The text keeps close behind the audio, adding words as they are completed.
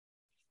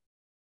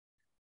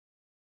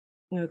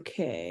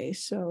Okay,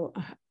 so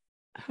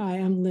hi,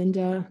 I'm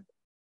Linda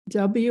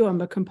W.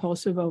 I'm a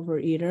compulsive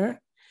overeater.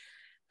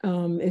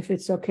 If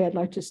it's okay, I'd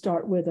like to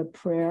start with a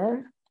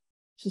prayer.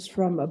 This is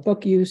from a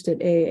book used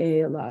at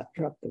AA a lot,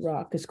 Drop the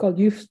Rock. It's called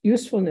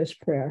Usefulness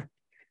Prayer.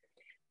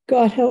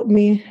 God, help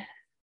me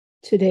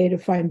today to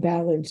find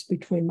balance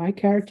between my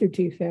character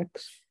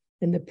defects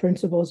and the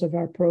principles of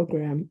our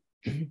program,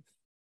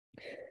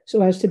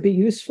 so as to be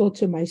useful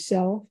to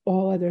myself,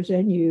 all others,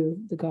 and you,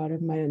 the God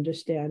of my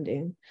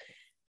understanding.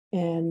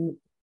 And,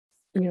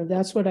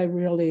 that's what I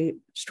really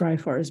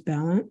strive for, is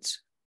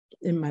balance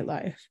in my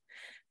life.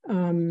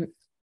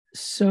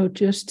 So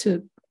just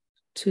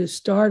to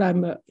start,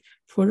 I'm a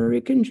Puerto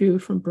Rican Jew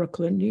from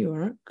Brooklyn, New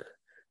York.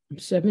 I'm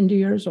 70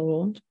 years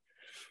old.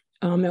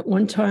 At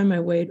one time, I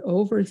weighed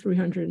over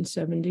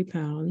 370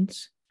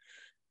 pounds.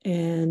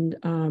 And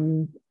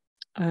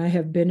I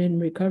have been in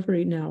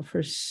recovery now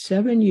for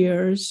 7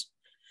 years,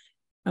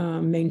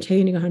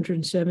 maintaining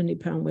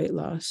 170-pound weight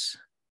loss,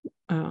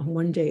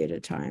 one day at a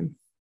time.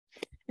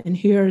 And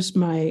here's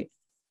I'll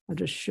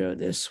just show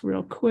this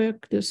real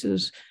quick. This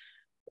is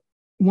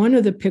one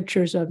of the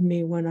pictures of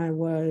me when I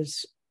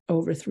was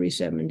over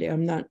 370.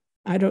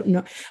 I don't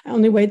know. I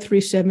only weighed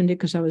 370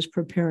 because I was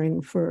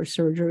preparing for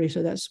surgery.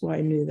 So that's why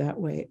I knew that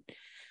weight.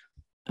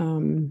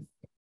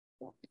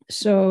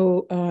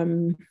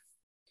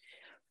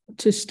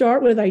 To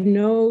start with, I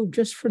know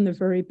just from the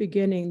very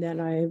beginning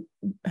that I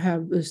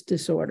have this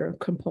disorder,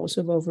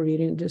 compulsive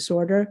overeating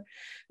disorder.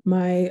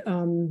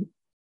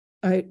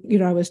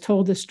 I was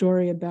told the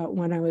story about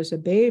when I was a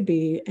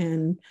baby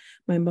and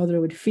my mother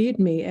would feed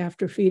me.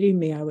 After feeding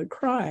me, I would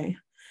cry.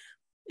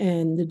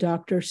 And the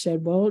doctor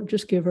said, well,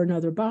 just give her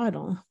another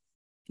bottle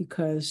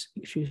because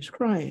she's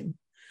crying.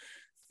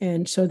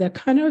 And so that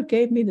kind of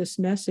gave me this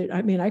message.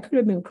 I mean, I could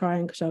have been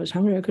crying because I was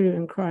hungry. I could have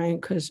been crying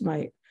because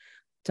my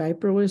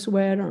diaper was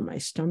wet or my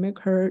stomach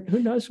hurt. Who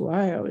knows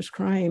why I was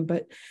crying?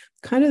 But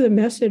kind of the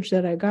message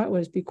that I got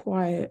was, be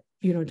quiet.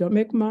 Don't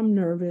make mom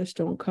nervous.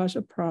 Don't cause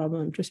a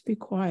problem. Just be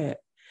quiet.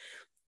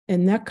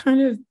 And that kind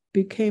of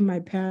became my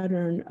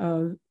pattern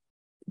of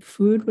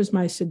food was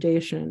my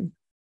sedation,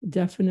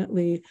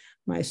 definitely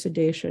my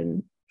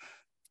sedation.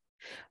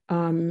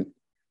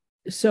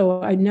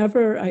 So I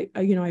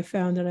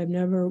found that I've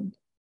never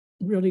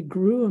really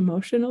grew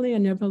emotionally. I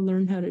never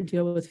learned how to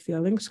deal with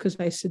feelings because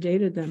I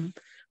sedated them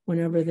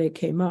whenever they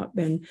came up.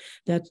 And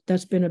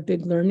that's been a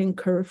big learning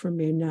curve for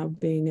me now,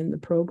 being in the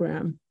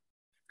program.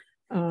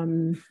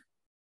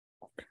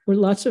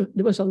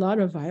 There was a lot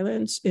of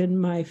violence in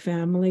my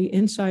family,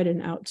 inside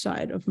and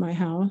outside of my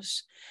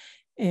house.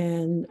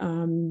 And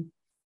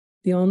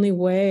the only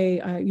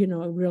way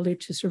really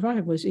to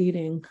survive was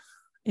eating.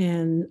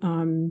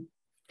 And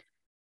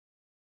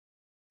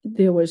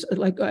there was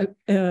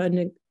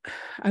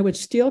I would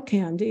steal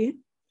candy.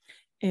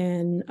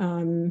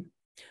 And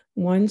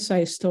once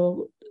I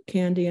stole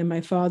candy and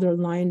my father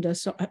lined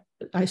us.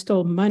 I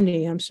stole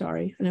money, I'm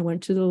sorry. And I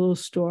went to the little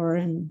store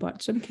and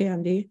bought some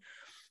candy.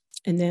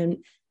 And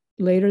then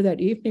later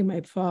that evening,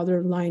 my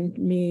father lined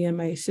me and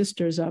my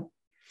sisters up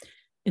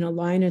in a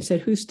line and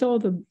said, who stole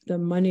the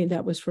money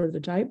that was for the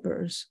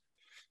diapers?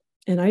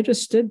 And I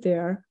just stood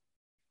there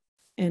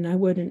and I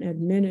wouldn't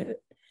admit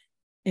it.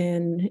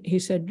 And he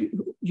said,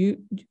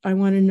 I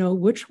want to know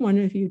which one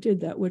of you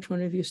did that, which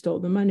one of you stole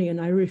the money. And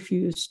I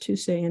refused to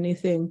say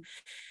anything.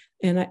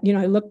 And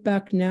I look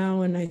back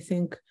now and I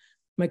think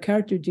my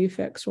character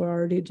defects were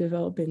already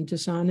developing: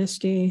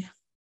 dishonesty,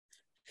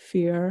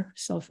 fear,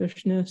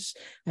 selfishness.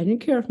 I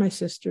didn't care if my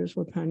sisters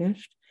were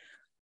punished.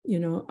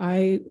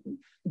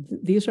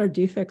 These are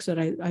defects that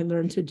I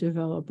learned to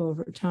develop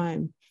over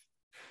time.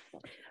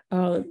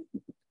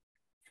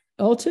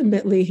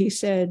 Ultimately, he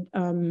said,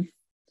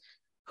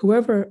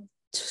 whoever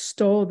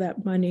stole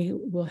that money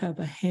will have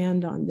a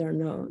hand on their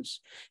nose.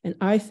 And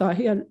I thought,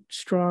 he had a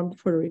strong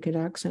Puerto Rican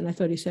accent. I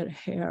thought he said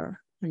hair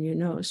on your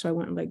nose. So I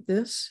went like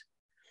this,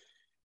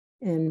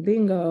 and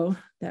bingo,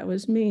 that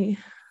was me.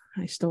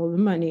 I stole the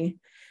money.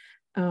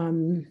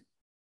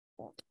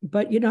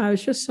 But, I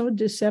was just so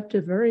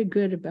deceptive, very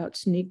good about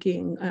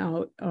sneaking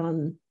out,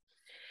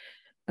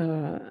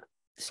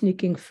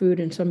 sneaking food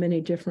in so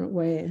many different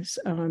ways.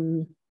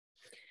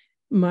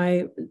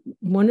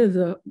 One of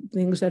the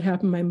things that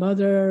happened, my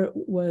mother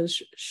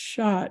was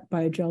shot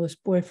by a jealous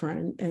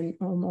boyfriend and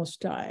almost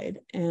died.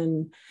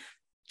 And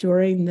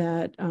during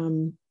that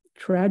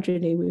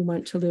tragedy, we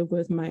went to live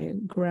with my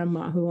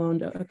grandma, who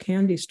owned a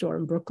candy store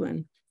in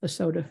Brooklyn, a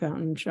soda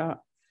fountain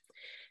shop.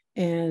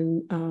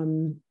 And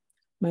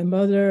my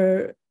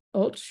mother,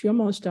 she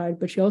almost died,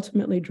 but she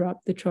ultimately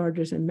dropped the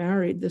charges and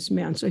married this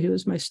man. So he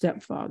was my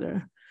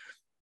stepfather.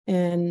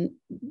 And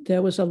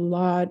there was a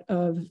lot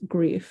of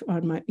grief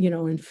on my,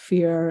 and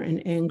fear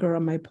and anger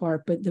on my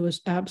part, but there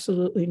was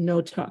absolutely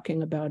no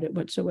talking about it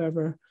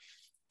whatsoever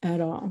at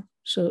all.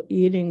 So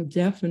eating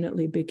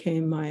definitely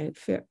became my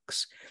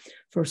fix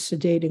for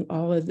sedating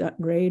all of that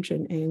rage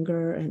and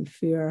anger and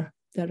fear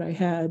that I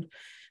had.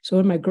 So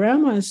in my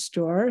grandma's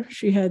store,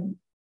 she had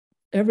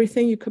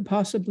everything you could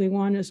possibly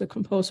want as a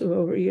compulsive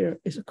overeater.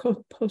 Is a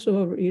compulsive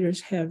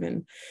overeater's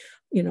heaven.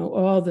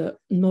 all the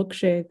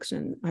milkshakes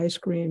and ice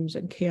creams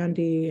and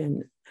candy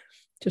and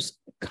just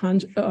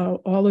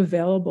all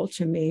available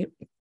to me.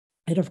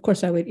 And of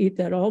course, I would eat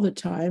that all the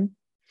time.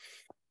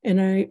 And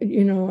I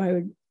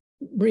would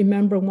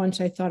remember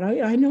once I thought,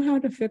 I know how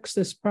to fix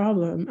this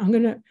problem. I'm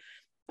going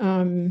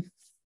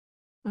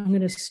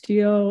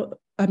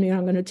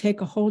to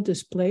take a whole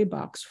display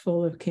box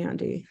full of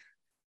candy.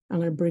 I'm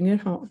going to bring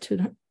it home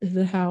to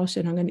the house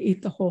and I'm going to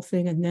eat the whole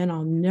thing. And then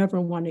I'll never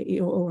want to eat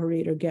or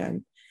overeat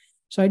again.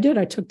 So I did.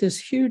 I took this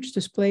huge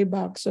display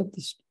box of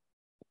this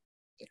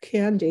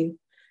candy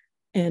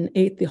and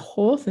ate the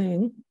whole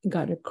thing,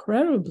 got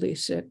incredibly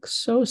sick,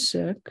 so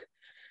sick,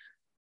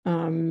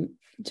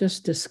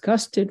 just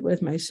disgusted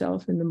with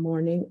myself in the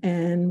morning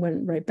and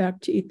went right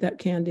back to eat that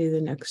candy the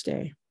next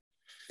day.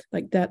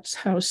 Like that's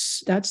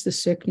the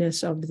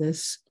sickness of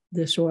this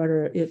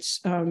disorder. It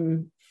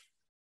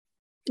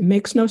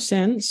makes no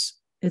sense.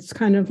 It's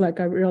kind of like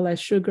I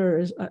realize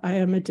I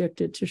am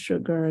addicted to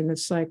sugar, and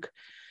it's like,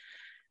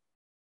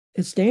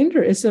 it's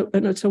dangerous.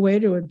 It's a way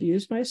to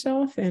abuse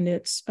myself, and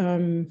it's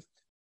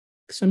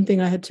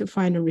something I had to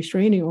find a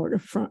restraining order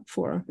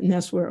for, and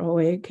that's where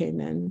OA came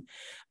in.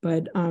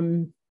 But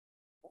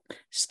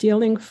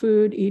stealing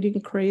food,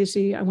 eating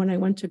crazy. When I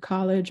went to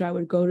college, I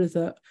would go to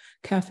the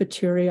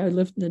cafeteria. I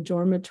lived in the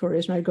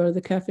dormitories, and I'd go to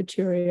the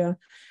cafeteria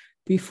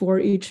before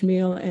each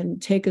meal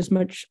and take as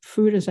much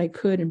food as I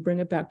could and bring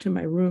it back to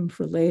my room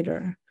for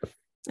later.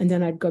 And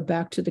then I'd go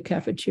back to the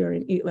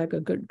cafeteria and eat like a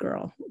good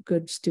girl,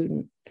 good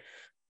student,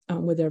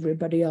 with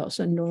everybody else,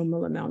 a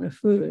normal amount of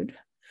food.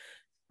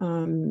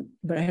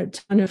 But I had a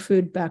ton of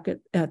food back at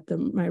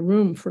my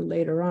room for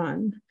later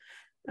on.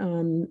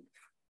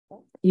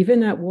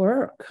 Even at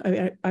work,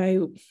 I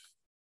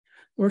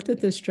worked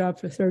at this job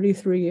for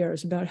 33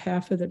 years. About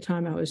half of the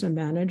time I was a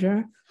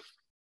manager.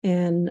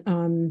 And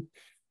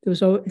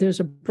there's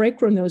a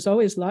break room. There was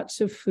always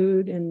lots of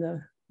food in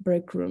the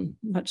break room,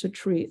 lots of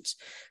treats.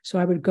 So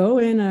I would go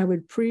in, I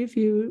would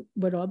preview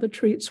what all the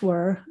treats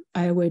were.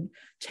 I would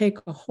take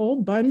a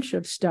whole bunch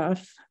of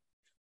stuff,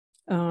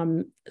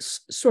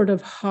 sort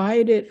of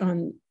hide it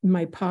on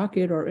my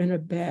pocket or in a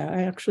bag.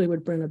 I actually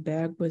would bring a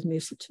bag with me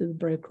to the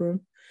break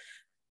room,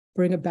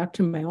 bring it back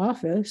to my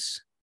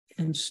office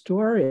and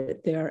store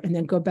it there, and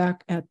then go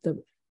back at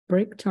the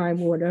break time,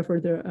 whatever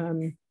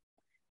the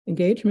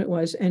engagement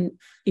was, and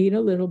eat a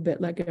little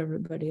bit like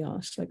everybody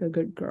else, like a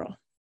good girl.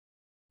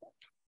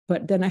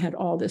 But then I had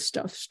all this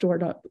stuff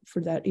stored up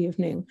for that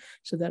evening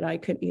so that I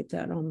could eat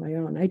that on my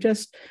own. I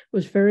just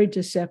was very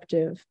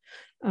deceptive.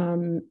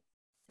 And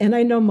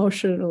I know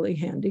emotionally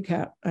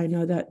handicapped. I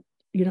know that,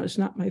 it's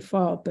not my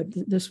fault, but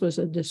this was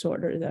a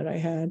disorder that I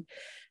had.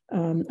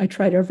 I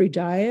tried every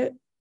diet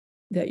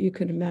that you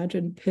could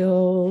imagine,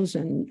 pills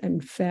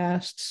and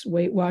fasts,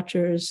 Weight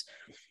Watchers.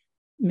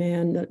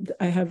 Man,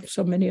 I have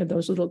so many of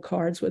those little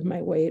cards with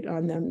my weight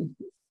on them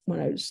when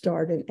I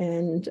started.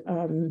 And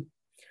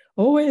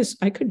always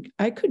I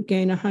could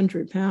gain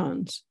 100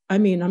 pounds. I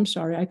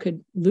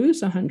could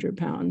lose 100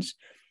 pounds,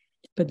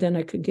 but then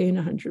I could gain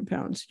 100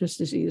 pounds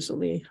just as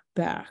easily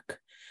back.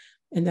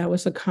 And that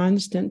was a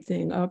constant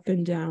thing, up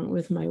and down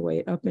with my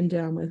weight, up and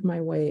down with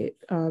my weight.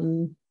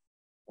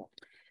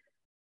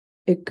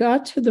 It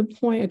got to the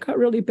point, it got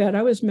really bad.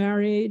 I was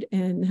married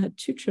and had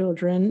 2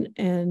 children.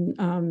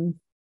 And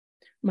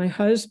my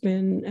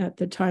husband at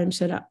the time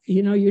said,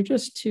 you're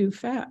just too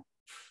fat.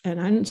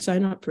 And I didn't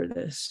sign up for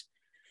this.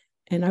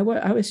 And I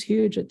was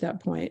huge at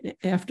that point.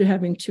 After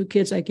having 2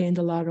 kids, I gained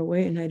a lot of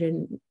weight and I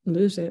didn't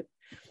lose it.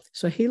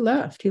 So he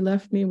left. He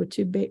left me with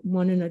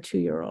 1 and a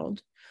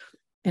 2-year-old.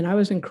 And I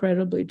was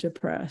incredibly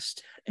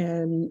depressed.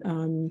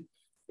 And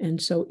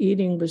so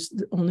eating was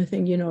the only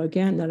thing,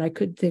 again, that I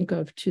could think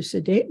of to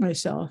sedate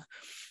myself.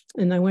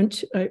 And I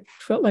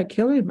felt like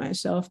killing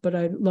myself, but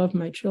I love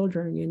my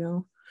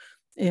children,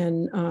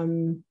 And,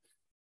 and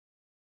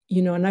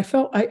I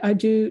felt I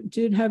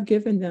did have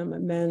given them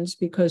amends,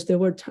 because there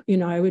were,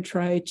 I would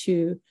try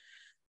to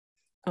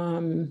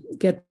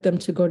get them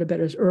to go to bed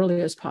as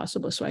early as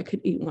possible so I could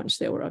eat once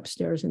they were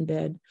upstairs in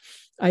bed.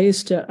 I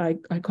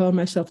called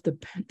myself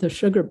the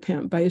sugar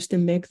pimp. I used to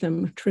make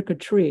them trick or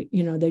treat.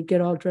 They'd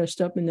get all dressed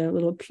up in their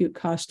little cute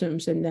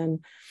costumes, and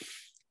then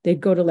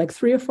they'd go to like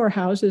 3 or 4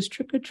 houses,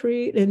 trick or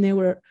treat, and they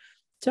were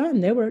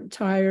done. They were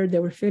tired. They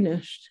were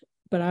finished.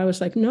 But I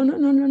was like, no.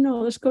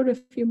 Let's go to a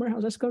few more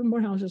houses. Let's go to more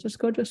houses. Let's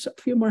go to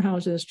a few more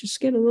houses. Just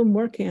get a little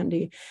more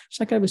candy. It's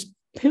like I was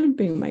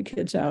pimping my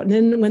kids out. And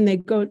then when they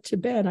go to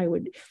bed, I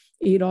would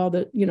eat all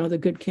the, the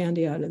good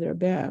candy out of their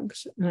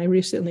bags. And I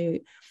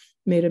recently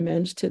made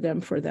amends to them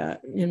for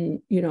that.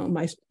 And,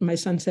 my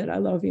son said, I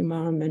love you,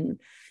 Mom. And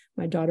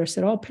my daughter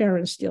said, all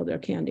parents steal their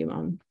candy,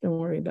 Mom. Don't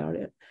worry about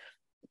it.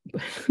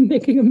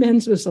 Making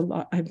amends was a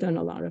lot. I've done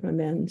a lot of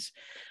amends.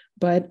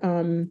 But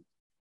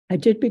I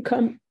did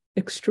become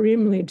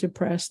extremely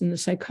depressed. And the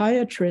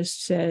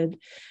psychiatrist said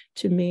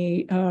to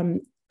me,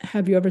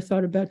 have you ever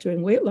thought about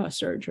doing weight loss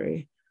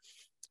surgery?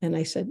 And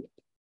I said,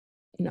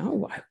 no,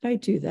 why would I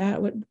do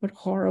that? What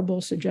horrible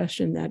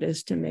suggestion that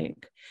is to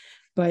make.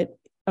 But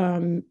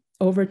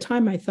over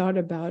time I thought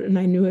about it, and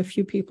I knew a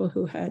few people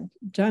who had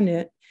done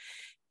it.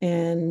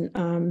 And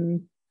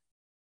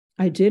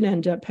I did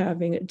end up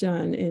having it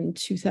done in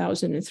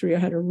 2003. I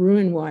had a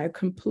Roux-en-Y, a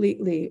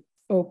completely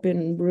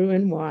open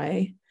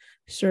Roux-en-Y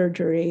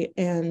surgery.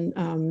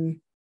 And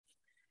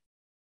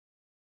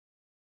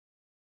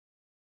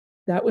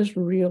that was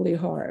really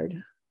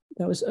hard.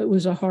 It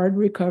was a hard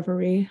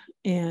recovery.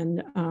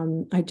 And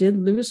I did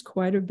lose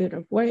quite a bit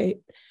of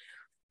weight.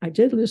 I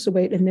did lose the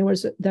weight, and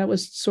that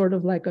was sort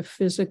of like a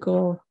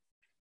physical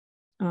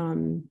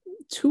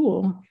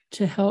tool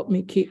to help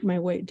me keep my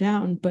weight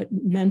down. But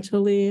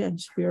mentally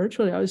and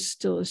spiritually, I was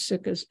still as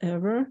sick as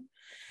ever.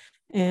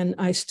 And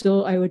I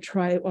would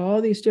try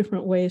all these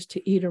different ways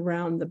to eat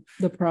around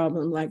the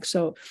problem. Like,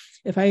 so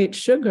if I ate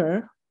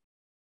sugar,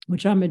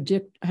 which I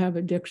have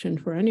addiction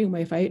for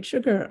anyway, if I ate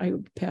sugar,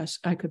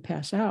 I could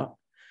pass out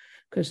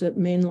because it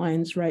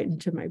mainlines right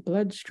into my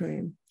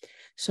bloodstream.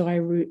 So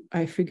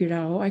I figured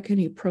out, I can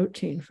eat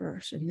protein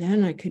first, and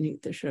then I can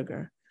eat the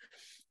sugar,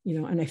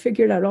 and I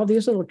figured out all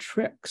these little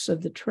tricks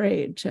of the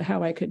trade to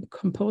how I could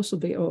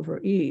compulsively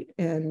overeat.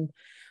 And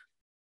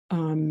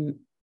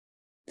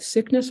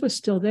sickness was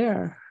still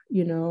there,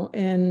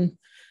 and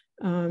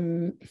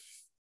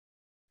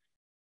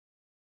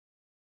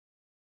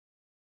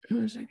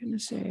what was I going to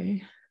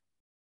say?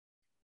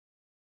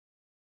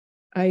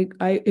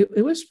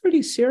 It was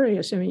pretty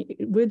serious. I mean,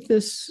 with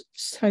this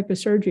type of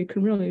surgery, you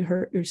can really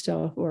hurt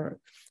yourself, or,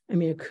 I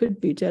mean, it could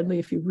be deadly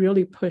if you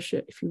really push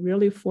it, if you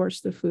really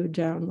force the food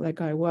down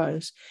like I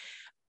was.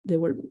 There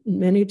were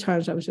many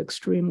times I was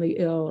extremely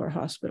ill or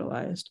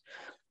hospitalized.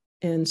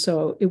 And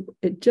so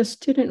it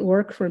just didn't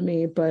work for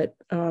me. But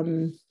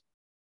that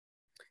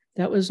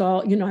was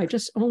all, I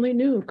just only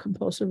knew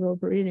compulsive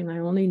overeating. I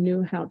only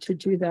knew how to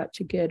do that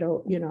to get,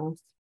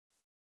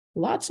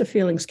 lots of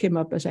feelings came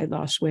up as I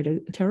lost weight.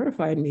 It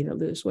terrified me to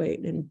lose weight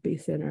and be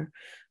thinner.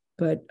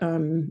 But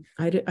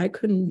I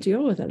couldn't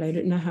deal with it. I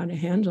didn't know how to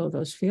handle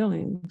those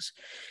feelings.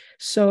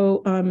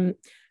 So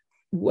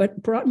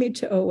what brought me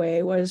to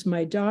OA was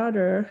my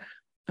daughter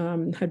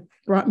had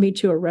brought me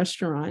to a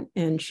restaurant,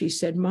 and she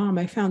said, "Mom,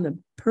 I found the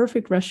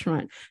perfect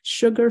restaurant,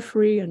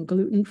 sugar-free and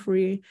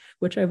gluten-free,"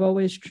 which I've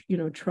always,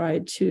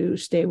 tried to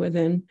stay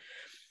within.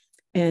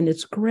 And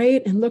it's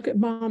great. And look at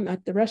Mom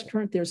at the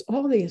restaurant, there's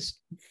all these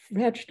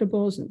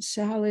vegetables and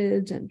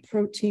salads and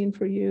protein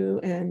for you.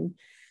 And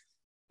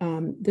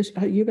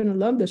you're going to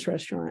love this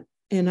restaurant.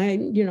 And I,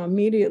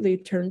 immediately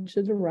turned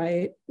to the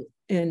right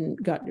and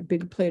got a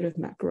big plate of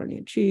macaroni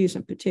and cheese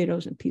and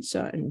potatoes and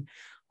pizza and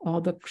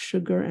all the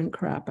sugar and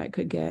crap I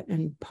could get,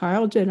 and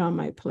piled it on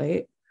my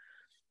plate.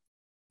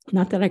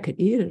 Not that I could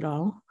eat it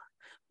all,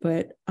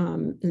 but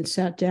and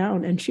sat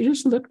down. And she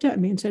just looked at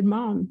me and said,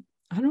 "Mom,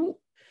 I don't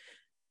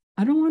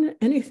want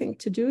anything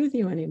to do with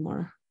you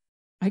anymore.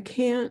 I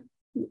can't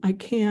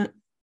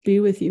be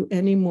with you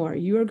anymore.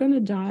 You are going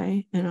to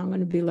die, and I'm going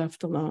to be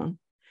left alone.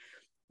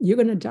 You're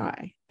going to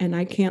die, and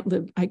I can't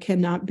live. I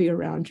cannot be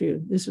around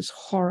you. This is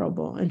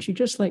horrible." And she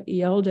just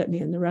yelled at me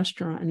in the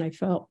restaurant, and I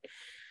felt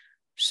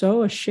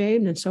so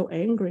ashamed and so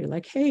angry.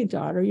 Like, "Hey,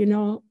 daughter,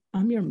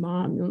 I'm your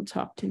mom. You don't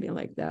talk to me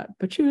like that."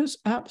 But she was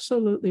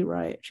absolutely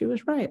right. She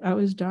was right. I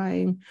was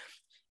dying,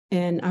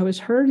 and I was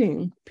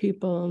hurting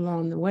people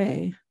along the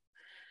way.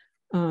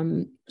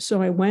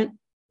 So I went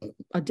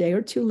a day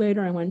or two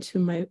later. I went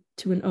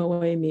to an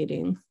OA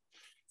meeting,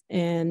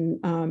 and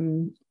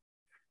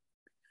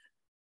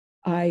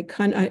I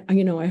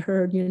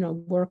heard,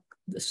 work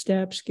the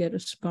steps, get a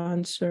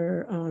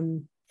sponsor.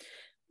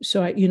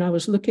 So I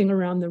was looking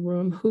around the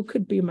room, who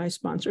could be my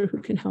sponsor,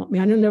 who can help me.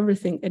 I don't ever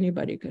think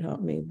anybody could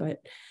help me, but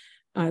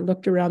I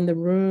looked around the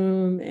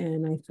room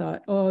and I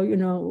thought,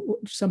 oh,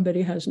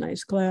 somebody has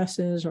nice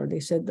glasses, or they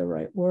said the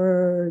right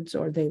words,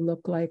 or they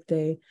look like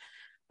they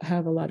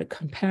have a lot of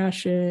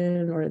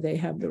compassion, or they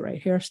have the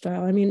right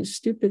hairstyle. I mean,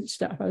 stupid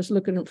stuff. I was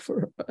looking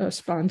for a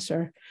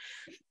sponsor.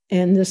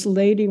 And this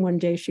lady one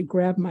day, she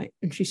grabbed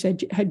and she said,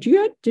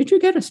 did you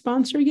get a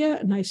sponsor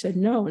yet? And I said,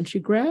 no. And she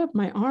grabbed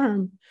my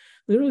arm,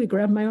 literally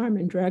grabbed my arm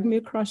and dragged me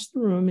across the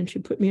room. And she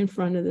put me in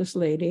front of this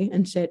lady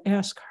and said,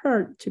 ask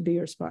her to be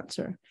your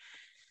sponsor.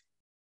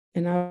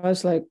 And I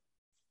was like,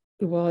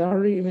 well, I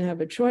don't even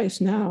have a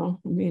choice now.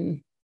 I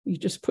mean, you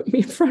just put me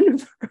in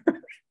front of her.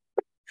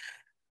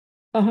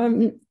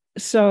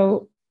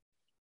 So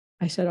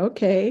I said,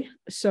 okay.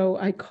 So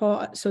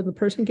the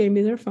person gave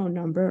me their phone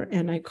number,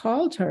 and I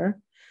called her.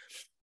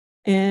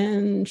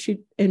 And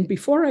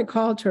before I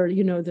called her,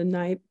 the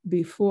night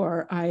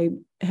before, I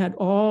had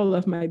all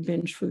of my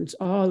binge foods,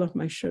 all of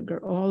my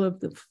sugar, all of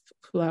the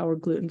flour,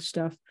 gluten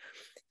stuff,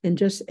 and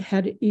just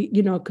had to eat,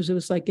 because it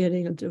was like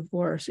getting a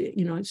divorce,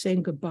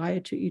 saying goodbye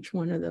to each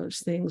one of those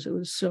things. It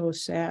was so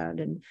sad,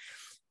 and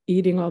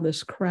eating all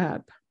this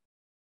crap.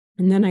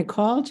 And then I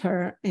called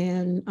her,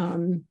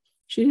 and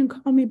she didn't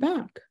call me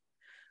back.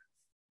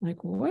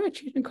 Like, what?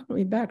 She didn't call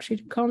me back. She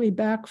didn't call me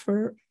back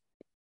for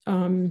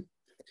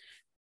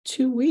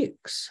 2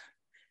 weeks.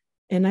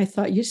 And I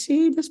thought,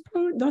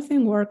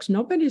 nothing works.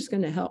 Nobody's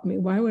going to help me.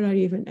 Why would I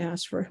even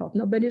ask for help?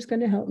 Nobody's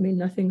going to help me.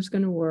 Nothing's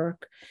going to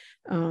work.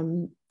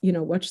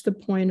 What's the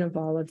point of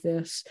all of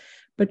this?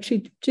 But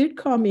she did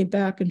call me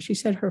back, and she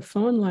said her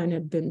phone line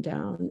had been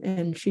down,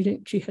 and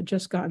she had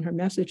just gotten her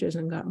messages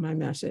and got my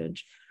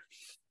message.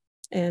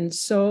 And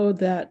so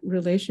that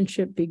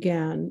relationship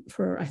began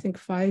for, I think,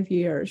 5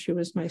 years. She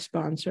was my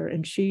sponsor,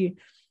 and she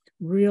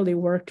really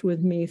worked with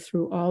me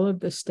through all of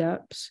the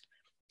steps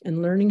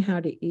and learning how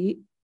to eat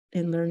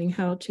and learning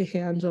how to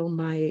handle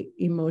my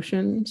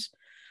emotions.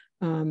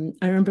 I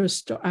remember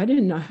I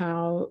didn't know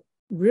how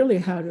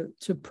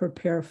to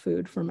prepare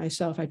food for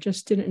myself. I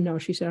just didn't know.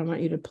 She said, I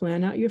want you to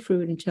plan out your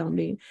food and tell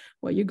me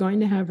what you're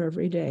going to have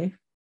every day.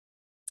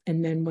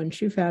 And then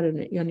once you've had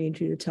it, I need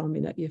you to tell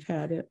me that you've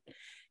had it.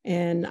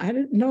 And I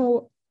didn't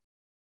know.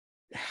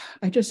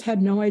 I just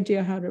had no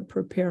idea how to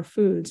prepare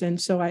foods.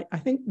 And so I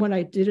think what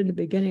I did in the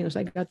beginning was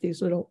I got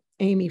these little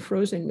Amy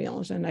frozen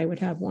meals, and I would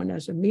have one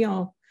as a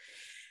meal.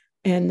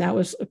 And that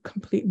was a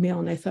complete meal.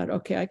 And I thought,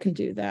 okay, I can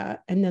do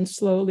that. And then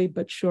slowly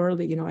but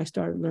surely, I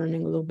started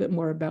learning a little bit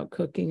more about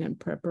cooking and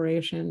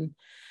preparation.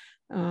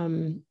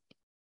 And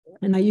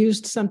I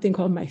used something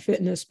called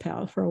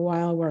MyFitnessPal for a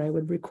while, where I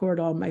would record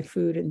all my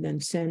food and then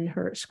send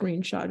her a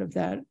screenshot of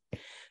that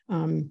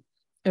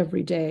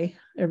every day,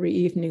 every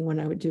evening when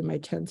I would do my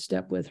 10th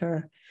step with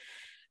her.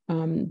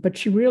 But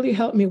she really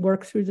helped me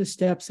work through the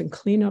steps and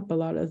clean up a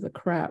lot of the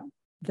crap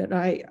that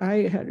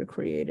I had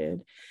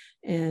created.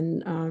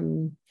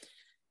 And,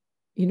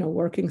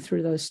 working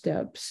through those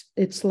steps,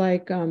 it's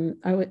like,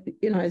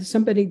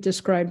 somebody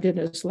described it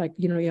as like,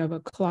 you have a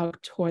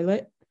clogged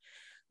toilet,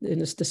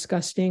 and it's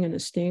disgusting and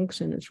it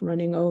stinks and it's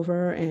running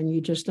over and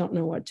you just don't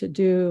know what to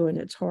do and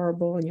it's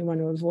horrible and you want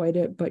to avoid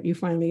it, but you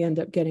finally end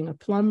up getting a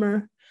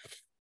plumber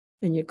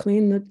and you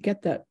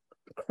get that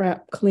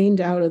crap cleaned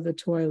out of the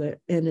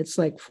toilet. And it's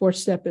like 4th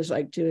step is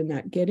like doing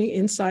that, getting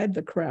inside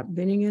the crap,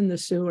 getting in the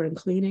sewer and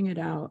cleaning it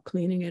out.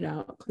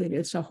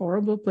 It's a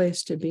horrible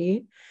place to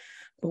be.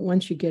 But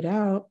once you get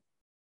out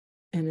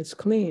and it's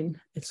clean,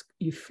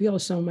 you feel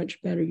so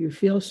much better. You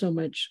feel so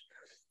much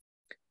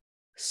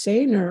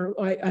saner.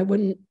 I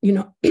wouldn't,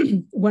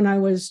 when I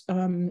was,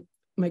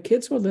 my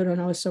kids were little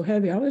and I was so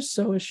heavy, I was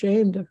so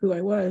ashamed of who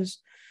I was.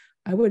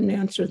 I wouldn't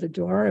answer the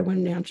door. I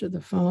wouldn't answer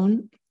the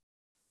phone.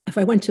 If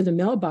I went to the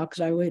mailbox,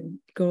 I would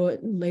go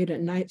late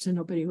at night so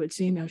nobody would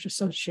see me. I was just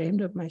so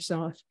ashamed of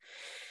myself.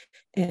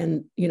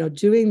 And,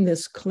 doing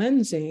this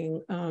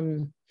cleansing,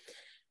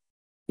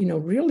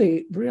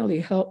 really, really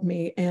helped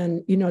me.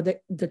 And,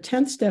 the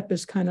 10th step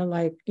is kind of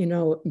like,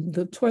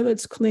 the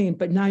toilet's clean,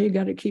 but now you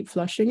got to keep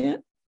flushing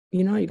it.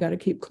 You got to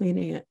keep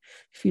cleaning it.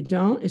 If you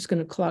don't, it's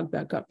going to clog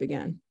back up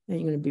again. And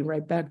you're going to be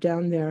right back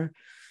down there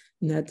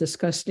in that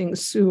disgusting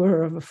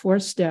sewer of a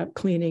 4th step,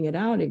 cleaning it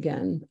out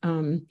again.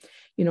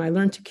 I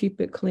learned to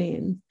keep it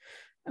clean.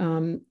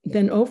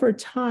 Then over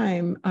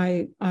time,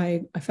 I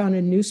found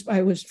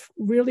I was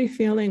really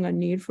feeling a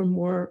need for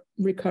more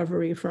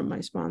recovery from my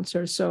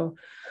sponsor. So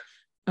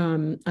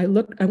I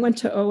went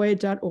to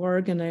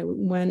OA.org and I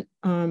went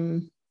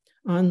online,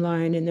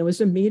 and there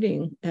was a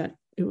meeting at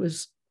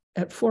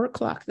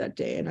 4:00 that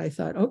day. And I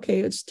thought,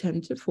 okay, it's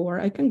 10 to 4.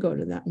 I can go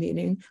to that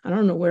meeting. I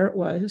don't know where it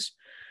was.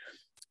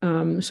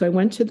 So I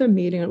went to the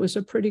meeting. It was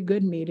a pretty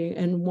good meeting.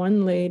 And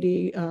one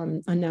lady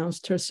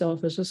announced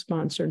herself as a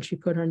sponsor, and she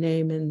put her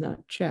name in the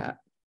chat.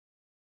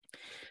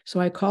 So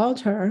I called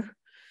her,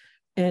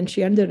 and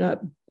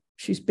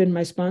she's been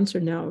my sponsor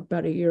now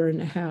about 1.5 years,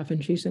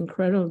 and she's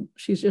incredible.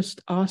 She's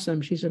just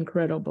awesome. She's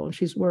incredible.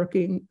 She's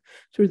working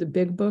through the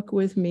big book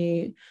with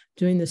me,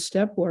 doing the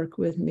step work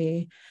with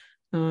me.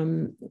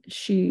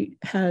 She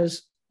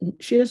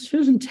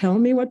doesn't tell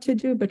me what to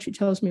do, but she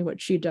tells me what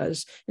she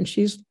does. And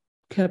she's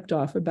kept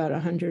off about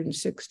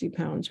 160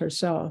 pounds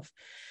herself.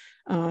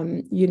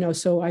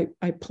 So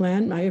I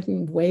plan, I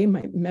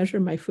measure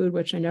my food,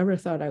 which I never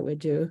thought I would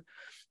do.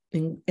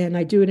 And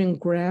I do it in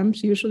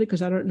grams usually,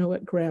 because I don't know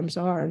what grams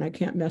are and I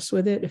can't mess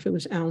with it. If it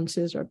was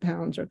ounces or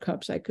pounds or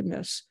cups, I could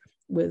mess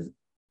with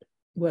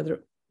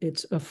whether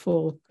it's a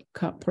full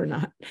cup or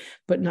not,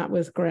 but not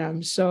with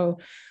grams. So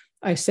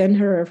I send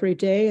her every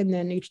day. And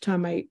then each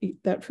time I eat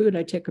that food,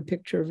 I take a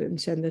picture of it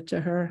and send it to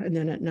her. And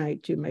then at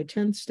night, do my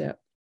 10th step.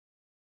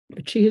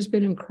 But she has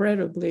been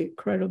incredibly,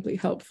 incredibly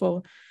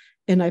helpful.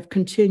 And I've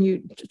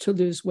continued to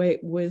lose weight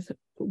with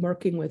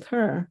working with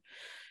her.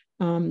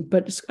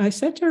 But I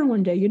said to her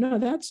one day,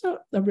 that's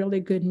a really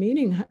good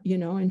meeting,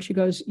 and she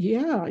goes,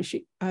 yeah.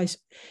 She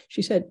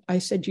said, I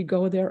said, you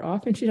go there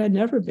often? She said, I'd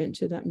never been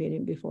to that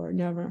meeting before,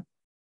 never.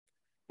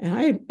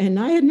 And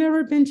I had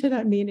never been to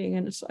that meeting.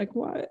 And it's like,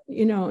 what,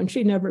 and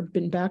she'd never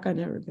been back. I'd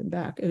never been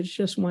back. It was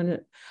just when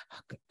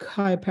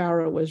high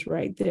power was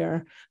right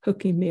there,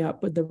 hooking me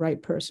up with the right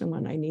person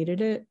when I needed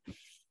it.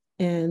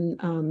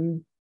 And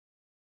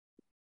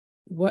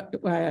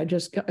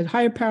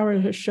higher power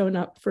has shown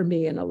up for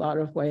me in a lot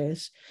of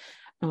ways,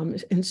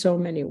 in so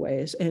many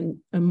ways. And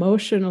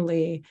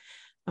emotionally,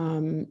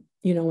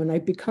 when I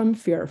become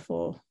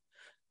fearful,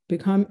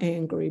 become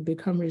angry,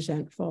 become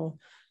resentful,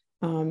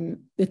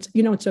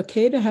 it's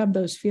okay to have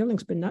those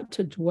feelings, but not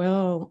to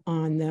dwell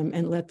on them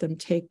and let them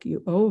take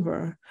you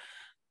over.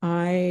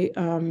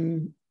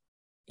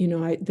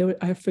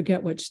 I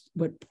forget what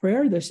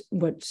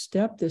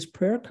step this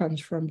prayer comes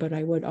from, but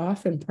I would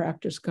often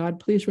practice, God,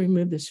 please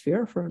remove this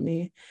fear from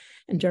me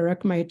and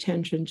direct my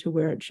attention to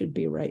where it should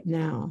be right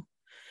now.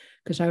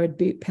 Because I would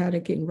be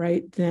panicking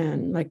right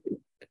then, like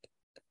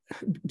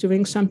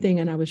doing something,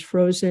 and I was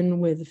frozen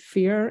with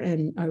fear,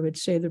 and I would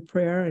say the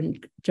prayer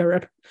and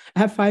I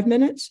have 5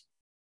 minutes.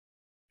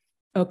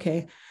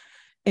 Okay.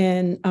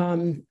 And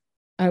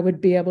I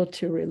would be able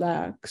to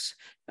relax.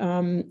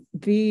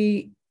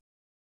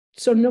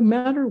 So no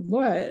matter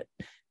what,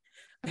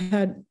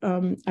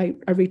 I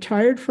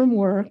retired from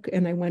work,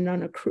 and I went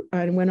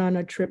on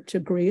a trip to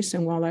Greece.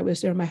 And while I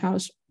was there, my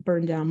house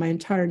burned down. My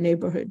entire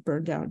neighborhood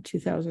burned down in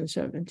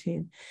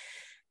 2017.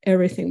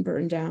 Everything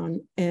burned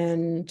down.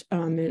 And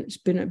it's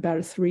been about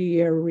a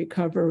 3-year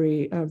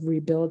recovery of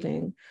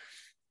rebuilding.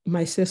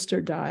 My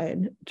sister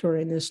died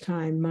during this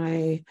time.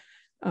 I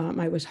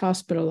was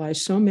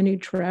hospitalized. So many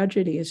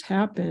tragedies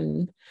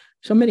happened.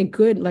 So many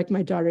good, like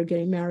my daughter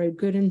getting married,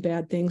 good and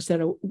bad things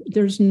that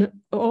there's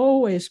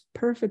always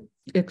perfect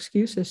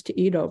excuses to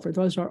eat over.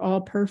 Those are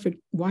all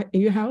perfect. Why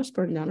your house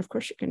burned down? Of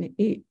course you're going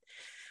to eat.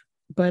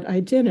 But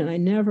I didn't. I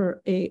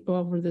never ate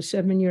over the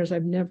 7 years.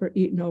 I've never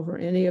eaten over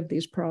any of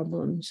these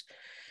problems.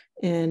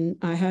 And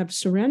I have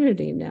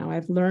serenity now.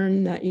 I've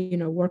learned that,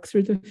 work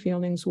through the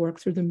feelings, work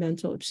through the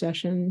mental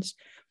obsessions,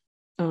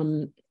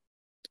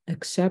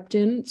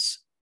 acceptance,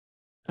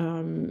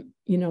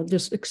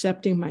 just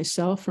accepting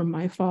myself for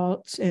my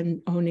faults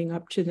and owning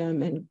up to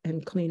them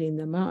and cleaning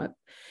them up.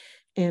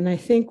 And I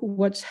think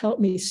what's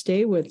helped me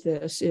stay with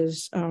this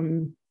is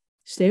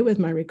stay with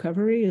my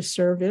recovery is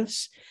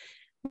service,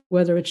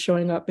 whether it's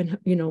showing up in,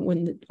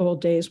 when the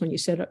old days when you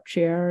set up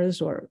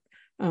chairs or,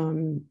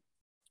 I've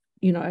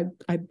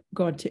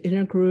gone to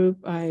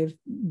intergroup. I've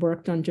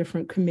worked on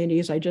different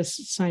committees. I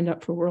just signed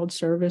up for World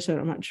Service, and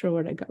I'm not sure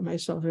what I got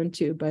myself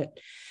into, but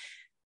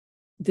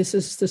this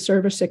is the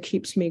service that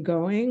keeps me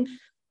going.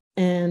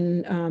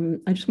 And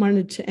I just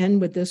wanted to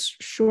end with this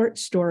short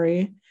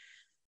story.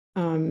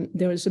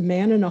 There was a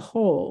man in a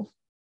hole.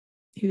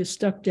 He was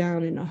stuck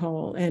down in a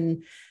hole,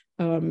 and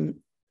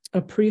a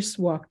priest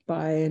walked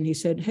by, and he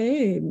said,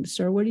 "Hey,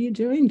 sir, what are you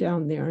doing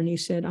down there?" And he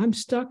said, "I'm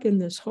stuck in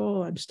this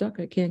hole. I'm stuck.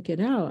 I can't get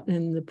out."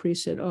 And the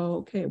priest said, "Oh,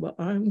 okay. Well,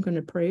 I'm going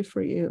to pray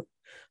for you.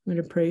 I'm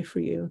going to pray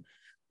for you,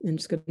 and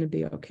it's going to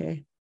be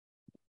okay."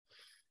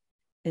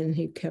 And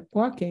he kept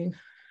walking.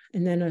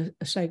 And then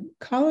a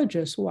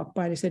psychologist walked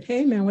by and he said,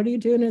 "Hey, man, what are you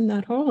doing in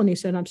that hole?" And he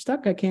said, "I'm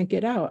stuck. I can't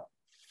get out."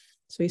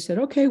 So he said,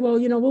 "Okay, well,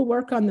 we'll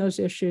work on those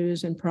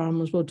issues and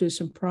problems. We'll do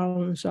some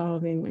problem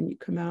solving when you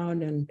come out,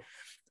 and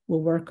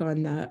we'll work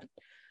on that."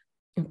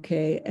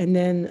 Okay. And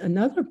then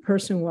another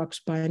person walks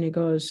by and he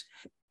goes,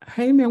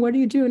 "Hey, man, what are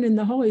you doing in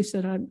the hole?" He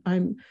said,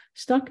 I'm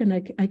stuck and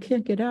I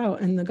can't get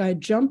out." And the guy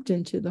jumped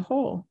into the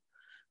hole.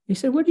 He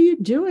said, "What are you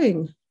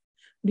doing?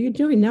 What are you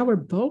doing? Now we're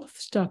both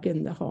stuck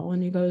in the hole."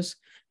 And he goes,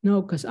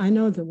 "No, because I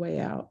know the way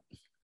out.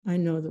 I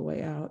know the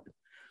way out."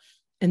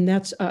 And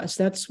that's us.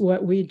 That's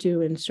what we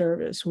do in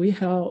service. We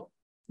help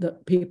the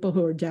people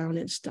who are down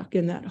and stuck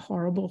in that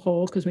horrible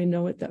hole because we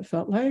know what that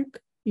felt like.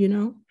 We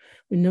know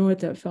what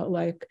that felt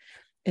like.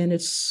 And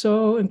it's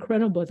so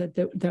incredible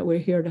that we're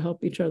here to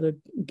help each other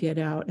get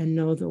out and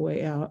know the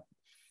way out.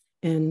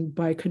 And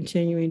by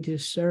continuing to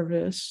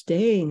service,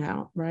 staying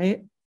out,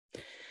 right?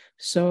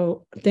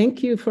 So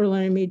thank you for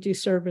letting me do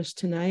service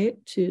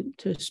tonight to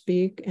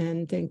speak.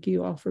 And thank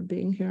you all for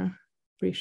being here.